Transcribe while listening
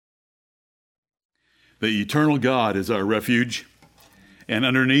The eternal God is our refuge, and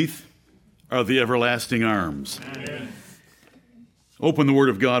underneath are the everlasting arms. Amen. Open the Word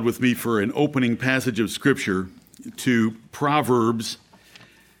of God with me for an opening passage of Scripture to Proverbs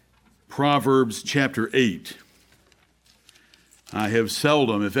chapter 8. I have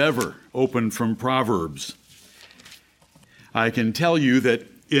seldom, if ever, opened from Proverbs. I can tell you that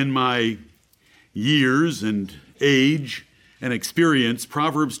in my years and age and experience,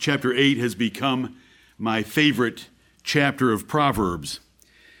 Proverbs chapter 8 has become my favorite chapter of Proverbs.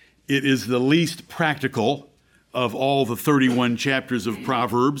 It is the least practical of all the 31 chapters of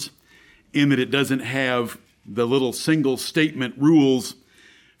Proverbs in that it doesn't have the little single statement rules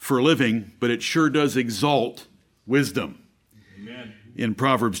for living, but it sure does exalt wisdom. Amen. In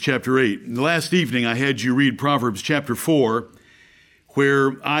Proverbs chapter 8. Last evening I had you read Proverbs chapter 4,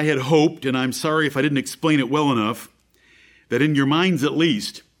 where I had hoped, and I'm sorry if I didn't explain it well enough, that in your minds at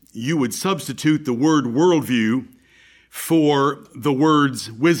least, you would substitute the word worldview for the words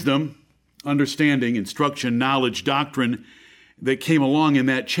wisdom, understanding, instruction, knowledge, doctrine that came along in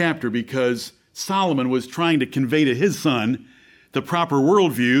that chapter, because Solomon was trying to convey to his son the proper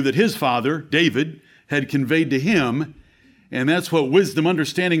worldview that his father, David, had conveyed to him. And that's what wisdom,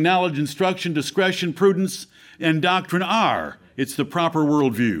 understanding, knowledge, instruction, discretion, prudence, and doctrine are. It's the proper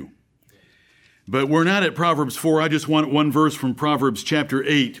worldview. But we're not at Proverbs 4. I just want one verse from Proverbs chapter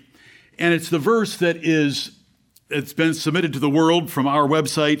 8. And it's the verse that it's been submitted to the world from our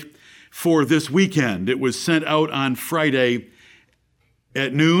website for this weekend. It was sent out on Friday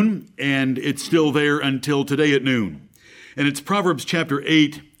at noon, and it's still there until today at noon. And it's Proverbs chapter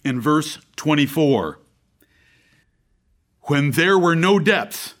 8 and verse 24. When there were no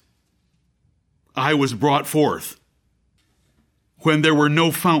depths, I was brought forth. When there were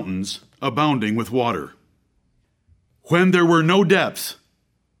no fountains abounding with water. When there were no depths,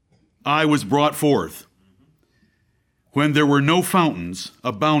 I was brought forth. When there were no fountains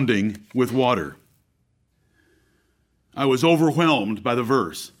abounding with water. I was overwhelmed by the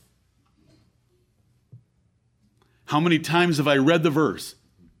verse. How many times have I read the verse?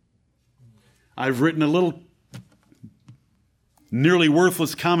 I've written a little nearly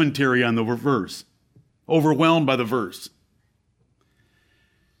worthless commentary on the verse. Overwhelmed by the verse.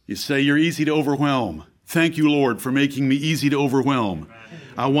 You say you're easy to overwhelm. Thank you, Lord, for making me easy to overwhelm.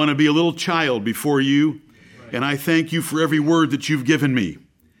 I want to be a little child before you, and I thank you for every word that you've given me.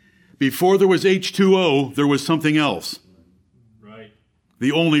 Before there was H2O, there was something else. Right.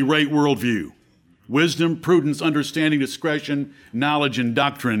 The only right worldview. Wisdom, prudence, understanding, discretion, knowledge, and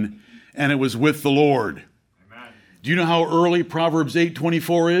doctrine, and it was with the Lord. Amen. Do you know how early Proverbs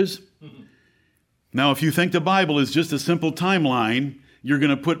 8:24 is? Now, if you think the Bible is just a simple timeline, you're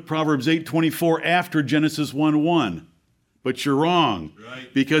going to put Proverbs 8:24 after Genesis 1:1. But you're wrong,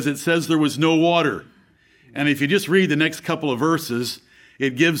 right, because it says there was no water. And if you just read the next couple of verses,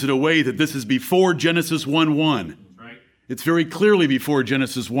 it gives it away that this is before Genesis 1:1. Right. It's very clearly before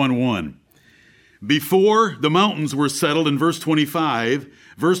Genesis 1:1. Before the mountains were settled in verse 25,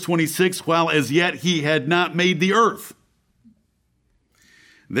 verse 26, while as yet he had not made the earth,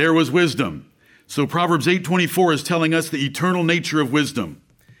 there was wisdom. So Proverbs 8:24 is telling us the eternal nature of wisdom.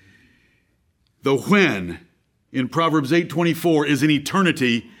 The when in Proverbs 8:24 is in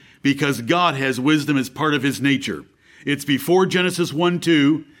eternity because God has wisdom as part of his nature. It's before Genesis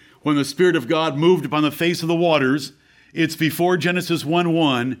 1:2 when the Spirit of God moved upon the face of the waters. It's before Genesis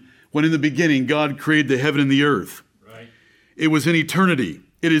 1:1 when in the beginning God created the heaven and the earth. Right. It was in eternity.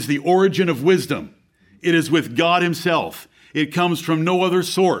 It is the origin of wisdom. It is with God himself. It comes from no other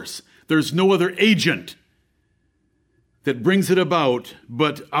source. There's no other agent that brings it about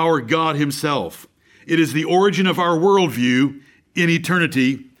but our God himself. It is the origin of our worldview in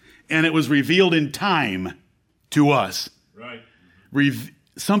eternity, and it was revealed in time to us. Right.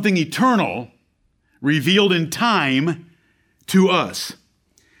 Something eternal revealed in time to us.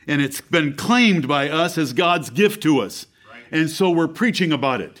 And it's been claimed by us as God's gift to us. Right. And so we're preaching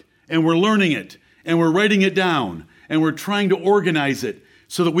about it, and we're learning it, and we're writing it down, and we're trying to organize it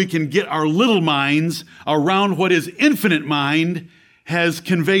so that we can get our little minds around what his infinite mind has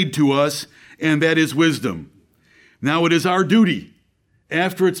conveyed to us, and that is wisdom. Now it is our duty,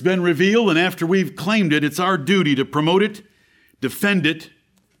 after it's been revealed and after we've claimed it, it's our duty to promote it, defend it,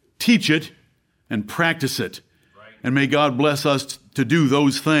 teach it, and practice it. Right. And may God bless us to do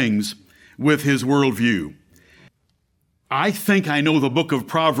those things with his worldview. I think I know the book of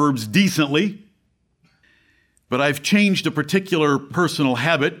Proverbs decently, but I've changed a particular personal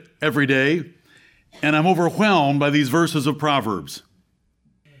habit every day, and I'm overwhelmed by these verses of Proverbs.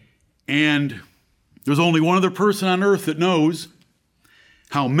 And there's only one other person on earth that knows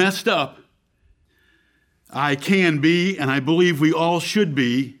how messed up I can be, and I believe we all should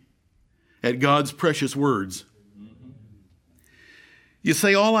be, at God's precious words. You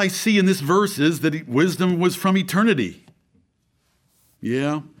say, all I see in this verse is that wisdom was from eternity.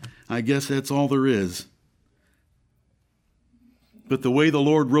 Yeah, I guess that's all there is. But the way the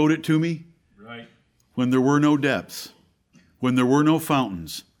Lord wrote it to me, right, when there were no depths, when there were no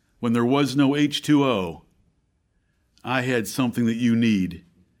fountains, when there was no H2O, I had something that you need,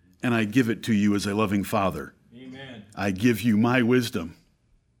 and I give it to you as a loving Father. Amen. I give you my wisdom.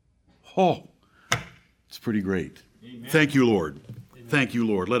 Oh, it's pretty great. Amen. Thank you, Lord. Amen. Thank you,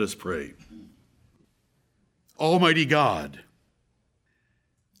 Lord. Let us pray. Almighty God,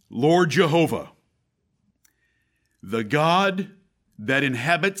 Lord Jehovah, the God that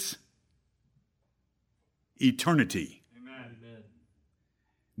inhabits eternity, amen,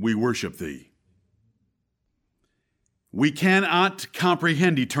 we worship thee. We cannot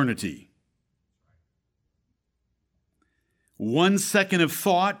comprehend eternity. 1 second of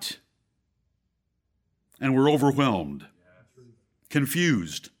thought, and we're overwhelmed,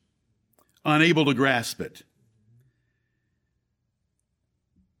 confused, unable to grasp it.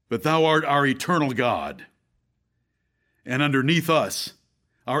 But thou art our eternal God, and underneath us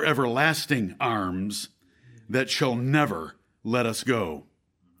are everlasting arms that shall never let us go.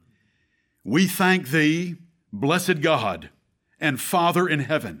 We thank thee, blessed God and Father in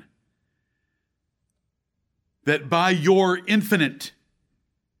heaven, that by your infinite,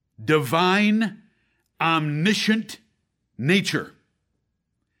 divine, omniscient nature,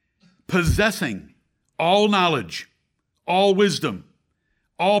 possessing all knowledge, all wisdom,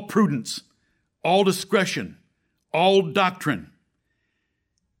 all prudence, all discretion, all doctrine,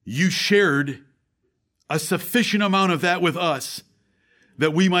 you shared a sufficient amount of that with us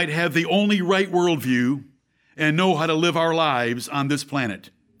that we might have the only right worldview and know how to live our lives on this planet.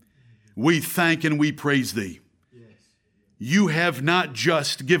 We thank and we praise thee. Yes. You have not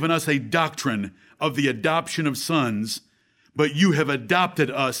just given us a doctrine of the adoption of sons, but you have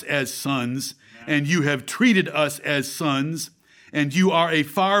adopted us as sons, and you have treated us as sons, and you are a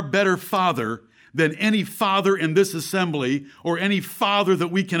far better father than any father in this assembly or any father that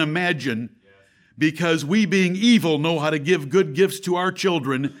we can imagine, because we, being evil, know how to give good gifts to our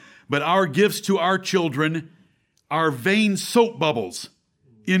children, but our gifts to our children are vain soap bubbles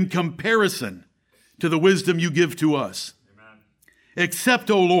in comparison to the wisdom you give to us. Amen. Except,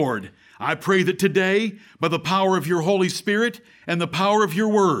 O Lord, I pray that today, by the power of your Holy Spirit and the power of your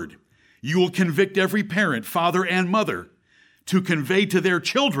word, you will convict every parent, father and mother, to convey to their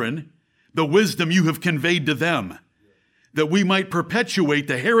children the wisdom you have conveyed to them, that we might perpetuate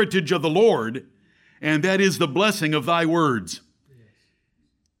the heritage of the Lord, and that is the blessing of thy words.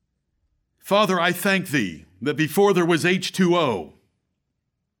 Father, I thank thee that before there was H2O,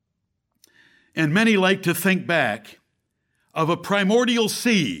 and many like to think back of a primordial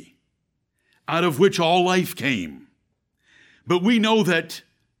sea out of which all life came. But we know that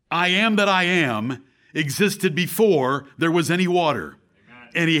I am existed before there was any water. Amen.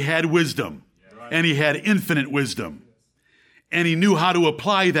 And he had wisdom. Yeah, right. And he had infinite wisdom. And he knew how to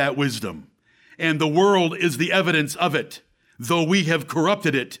apply that wisdom. And the world is the evidence of it. Though we have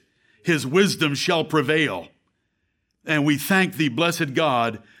corrupted it, his wisdom shall prevail. And we thank thee, blessed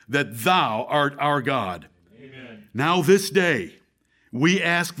God, that thou art our God. Amen. Now this day, we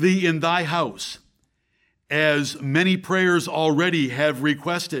ask thee in thy house, as many prayers already have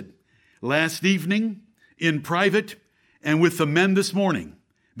requested, last evening, in private, and with the men this morning,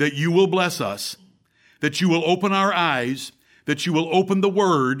 that you will bless us, that you will open our eyes, that you will open the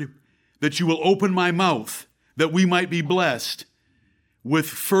word, that you will open my mouth, that we might be blessed with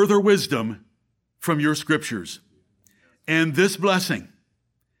further wisdom from your scriptures. And this blessing,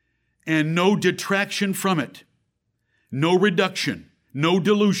 and no detraction from it, no reduction, no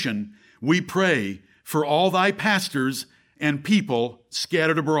dilution, we pray for all thy pastors and people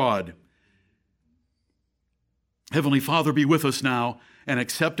scattered abroad. Heavenly Father, be with us now and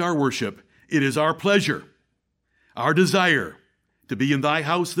accept our worship. It is our pleasure, our desire to be in thy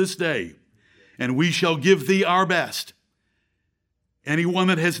house this day, and we shall give thee our best. Anyone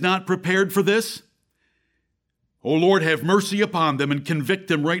that has not prepared for this, O Lord, have mercy upon them and convict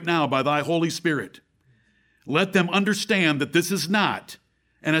them right now by thy Holy Spirit. Let them understand that this is not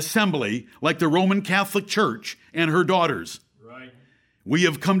an assembly like the Roman Catholic Church and her daughters. Right. We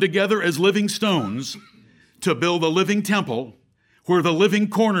have come together as living stones to build a living temple where the living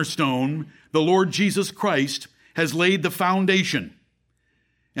cornerstone, the Lord Jesus Christ, has laid the foundation.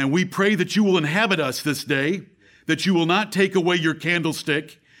 And we pray that you will inhabit us this day, that you will not take away your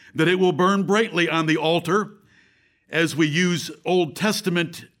candlestick, that it will burn brightly on the altar as we use Old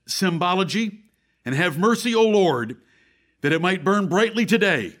Testament symbology And have mercy, O Lord, that it might burn brightly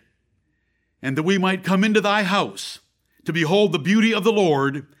today, and that we might come into thy house to behold the beauty of the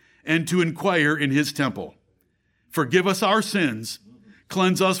Lord and to inquire in his temple. Forgive us our sins,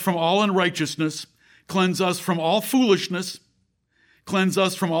 cleanse us from all unrighteousness, cleanse us from all foolishness, cleanse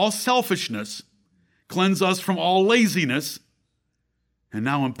us from all selfishness, cleanse us from all laziness, and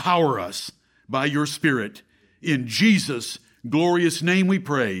now empower us by your Spirit. In Jesus' glorious name we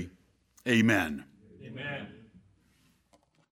pray. Amen.